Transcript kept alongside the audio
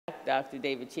back Dr.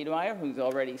 David Schiedermayer, who's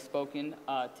already spoken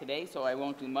today, so I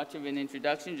won't do much of an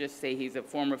introduction, just say he's a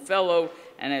former fellow,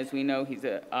 and as we know, he's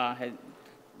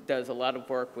does a lot of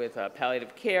work with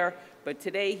palliative care, but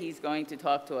today he's going to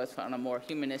talk to us on a more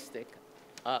humanistic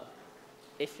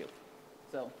issue.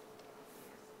 So,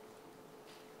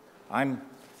 I'm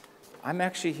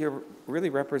actually here really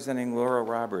representing Laura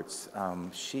Roberts.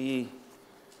 She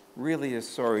really is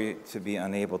sorry to be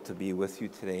unable to be with you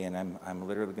today, and I'm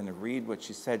literally going to read what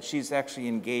she said. She's actually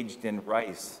engaged in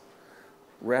rest,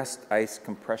 ice,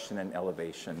 compression, and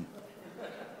elevation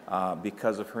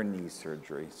because of her knee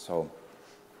surgery. So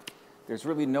there's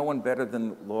really no one better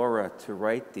than Laura to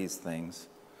write these things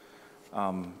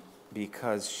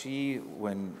because she,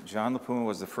 when John LaPuma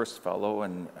was the first fellow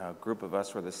and a group of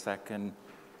us were the second,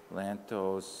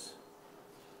 Lantos,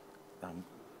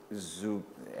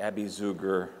 Abby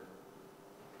Zuger,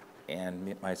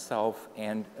 and myself,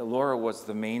 and Laura was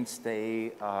the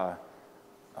mainstay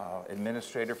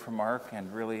administrator for Mark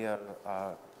and really a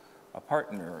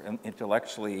partner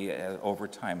intellectually over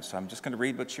time. So I'm just going to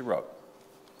read what she wrote.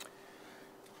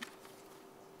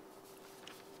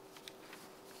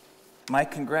 My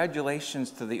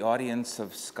congratulations to the audience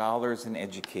of scholars and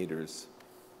educators,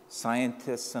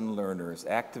 scientists and learners,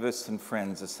 activists and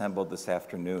friends assembled this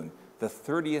afternoon. The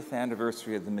 30th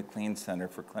anniversary of the MacLean Center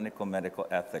for Clinical Medical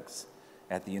Ethics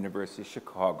at the University of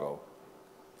Chicago.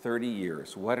 30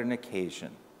 years, what an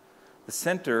occasion. The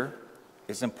center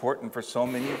is important for so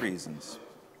many reasons.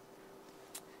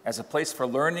 As a place for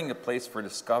learning, a place for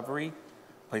discovery,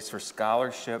 a place for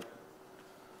scholarship,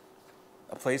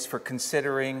 a place for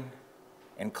considering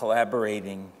and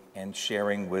collaborating and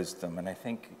sharing wisdom. And I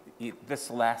think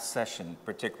this last session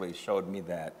particularly showed me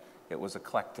that. It was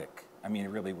eclectic. I mean, it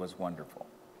really was wonderful.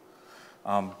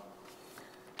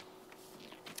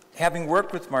 Having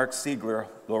worked with Mark Siegler,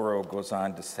 Laura goes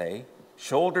on to say,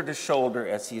 shoulder to shoulder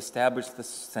as he established the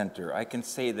center, I can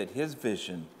say that his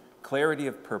vision, clarity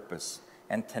of purpose,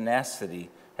 and tenacity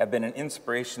have been an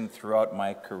inspiration throughout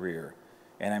my career,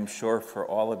 and I'm sure for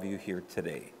all of you here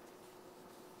today.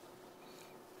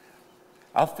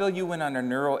 I'll fill you in on our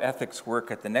neuroethics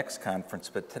work at the next conference,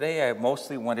 but today I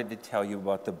mostly wanted to tell you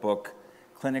about the book,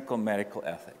 Clinical Medical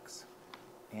Ethics.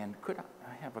 And could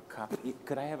I have a copy?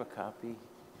 Could I have a copy?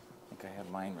 I think I have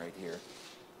mine right here.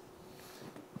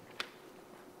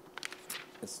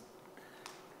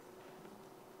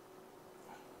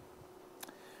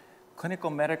 Clinical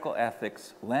Medical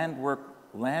Ethics,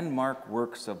 Landmark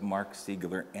Works of Mark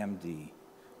Siegler, MD.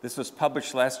 This was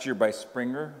published last year by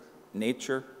Springer,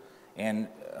 Nature, and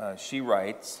she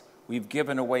writes, we've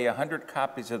given away 100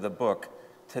 copies of the book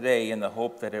today in the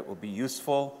hope that it will be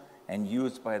useful and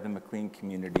used by the MacLean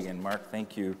community. And Mark,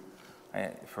 thank you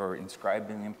for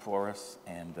inscribing them for us,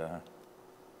 and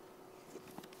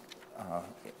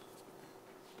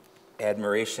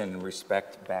admiration and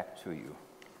respect back to you.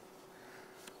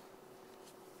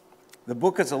 The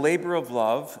book is a labor of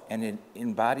love, and it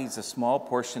embodies a small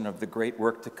portion of the great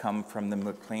work to come from the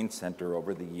MacLean Center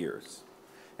over the years.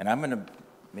 And I'm going to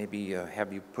maybe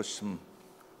have you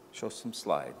show some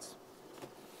slides.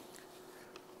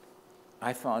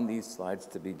 I found these slides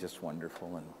to be just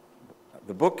wonderful. And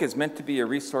the book is meant to be a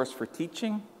resource for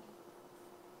teaching,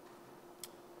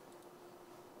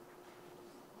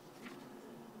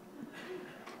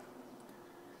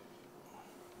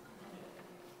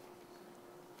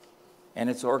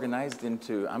 and it's organized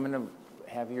into, I'm going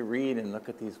to have you read and look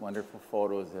at these wonderful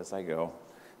photos as I go.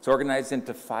 It's organized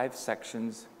into 5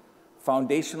 sections: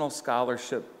 foundational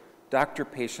scholarship,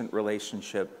 doctor-patient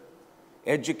relationship,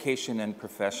 education and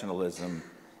professionalism,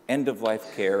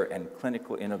 end-of-life care, and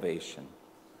clinical innovation.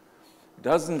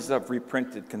 Dozens of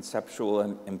reprinted conceptual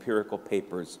and empirical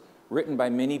papers written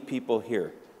by many people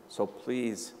here, so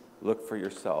please look for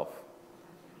yourself.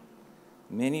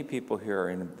 Many people here are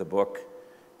in the book,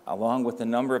 along with a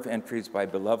number of entries by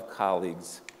beloved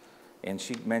colleagues, and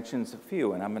she mentions a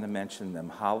few, and I'm going to mention them.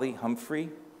 Holly Humphrey,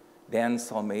 Dan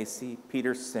Salmacy,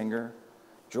 Peter Singer,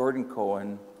 Jordan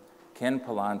Cohen, Ken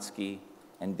Polanski,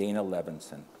 and Dana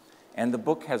Levinson. And the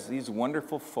book has these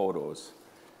wonderful photos.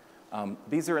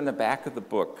 These are in the back of the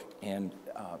book, and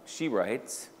she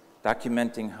writes,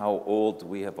 documenting how old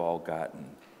we have all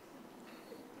gotten.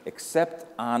 Except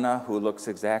Anna, who looks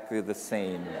exactly the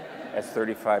same as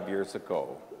 35 years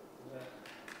ago.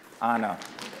 Anna.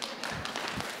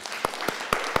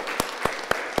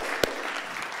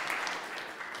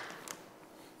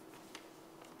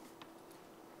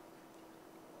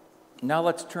 Now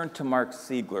let's turn to Mark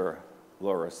Siegler,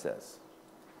 Laura says.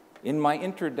 In my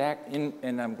introductory,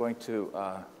 and I'm going to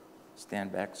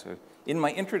stand back. So, in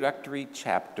my introductory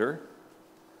chapter,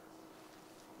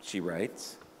 she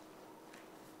writes,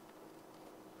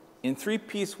 In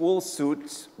three-piece wool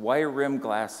suits, wire-rimmed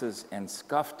glasses, and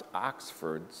scuffed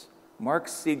Oxfords, Mark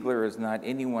Siegler is not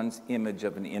anyone's image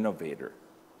of an innovator.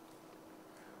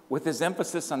 With his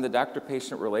emphasis on the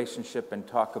doctor-patient relationship and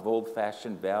talk of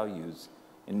old-fashioned values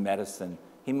in medicine,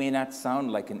 he may not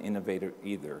sound like an innovator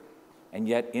either, and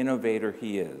yet innovator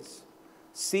he is.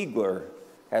 Siegler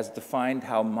has defined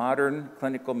how modern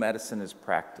clinical medicine is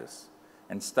practiced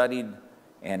and studied,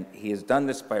 and he has done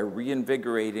this by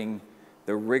reinvigorating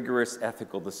the rigorous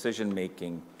ethical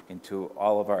decision-making into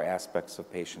all of our aspects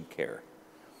of patient care.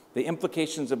 The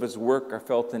implications of his work are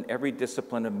felt in every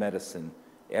discipline of medicine,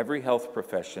 every health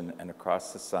profession, and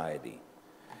across society.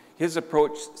 His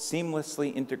approach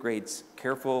seamlessly integrates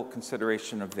careful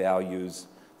consideration of values,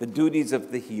 the duties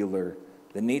of the healer,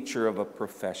 the nature of a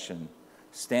profession,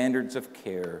 standards of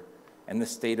care, and the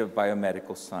state of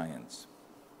biomedical science.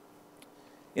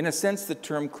 In a sense, the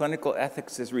term clinical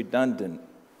ethics is redundant,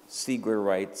 Siegler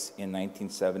writes in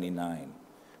 1979,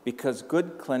 because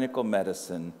good clinical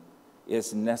medicine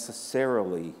is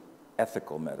necessarily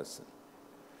ethical medicine.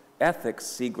 Ethics,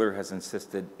 Siegler has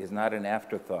insisted, is not an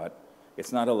afterthought,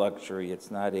 it's not a luxury,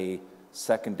 it's not a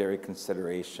secondary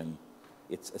consideration,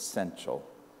 it's essential,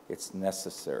 it's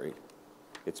necessary.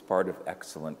 It's part of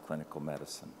excellent clinical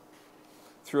medicine.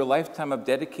 Through a lifetime of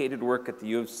dedicated work at the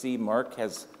U of C, Mark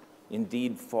has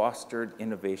indeed fostered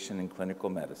innovation in clinical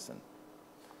medicine.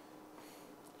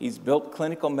 He's built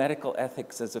clinical medical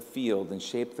ethics as a field and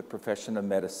shaped the profession of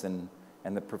medicine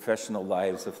and the professional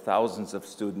lives of thousands of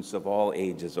students of all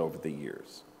ages over the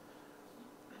years.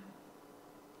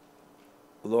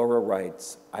 Laura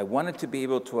writes, I wanted to be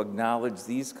able to acknowledge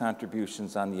these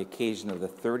contributions on the occasion of the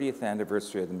 30th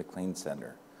anniversary of the MacLean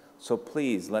Center. So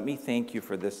please, let me thank you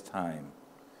for this time.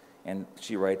 And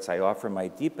she writes, I offer my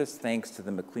deepest thanks to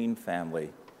the MacLean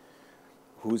family,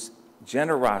 whose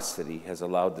generosity has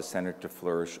allowed the center to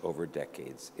flourish over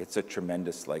decades. It's a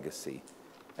tremendous legacy.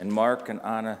 And Mark and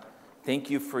Anna, thank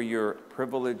you for your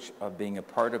privilege of being a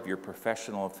part of your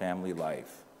professional and family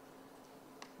life.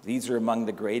 These are among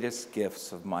the greatest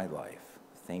gifts of my life.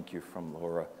 Thank you from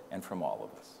Laura and from all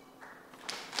of us.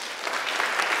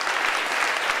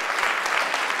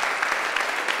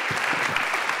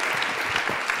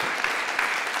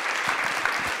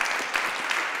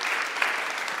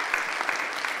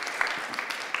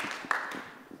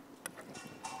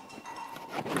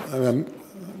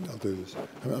 I'll do this.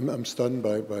 I'm stunned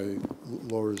by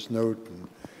Laura's note,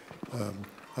 and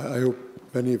I hope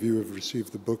many of you have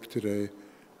received the book today.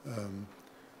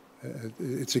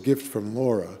 It's a gift from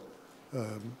Laura.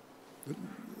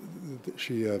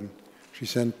 She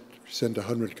sent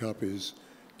 100 copies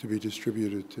to be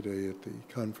distributed today at the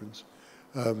conference.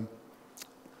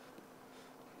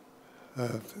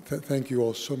 Thank you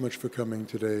all so much for coming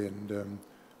today, and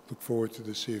look forward to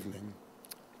this evening.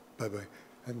 Bye-bye.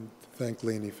 And thank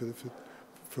Lainey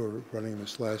for running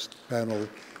this last panel,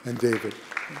 and David.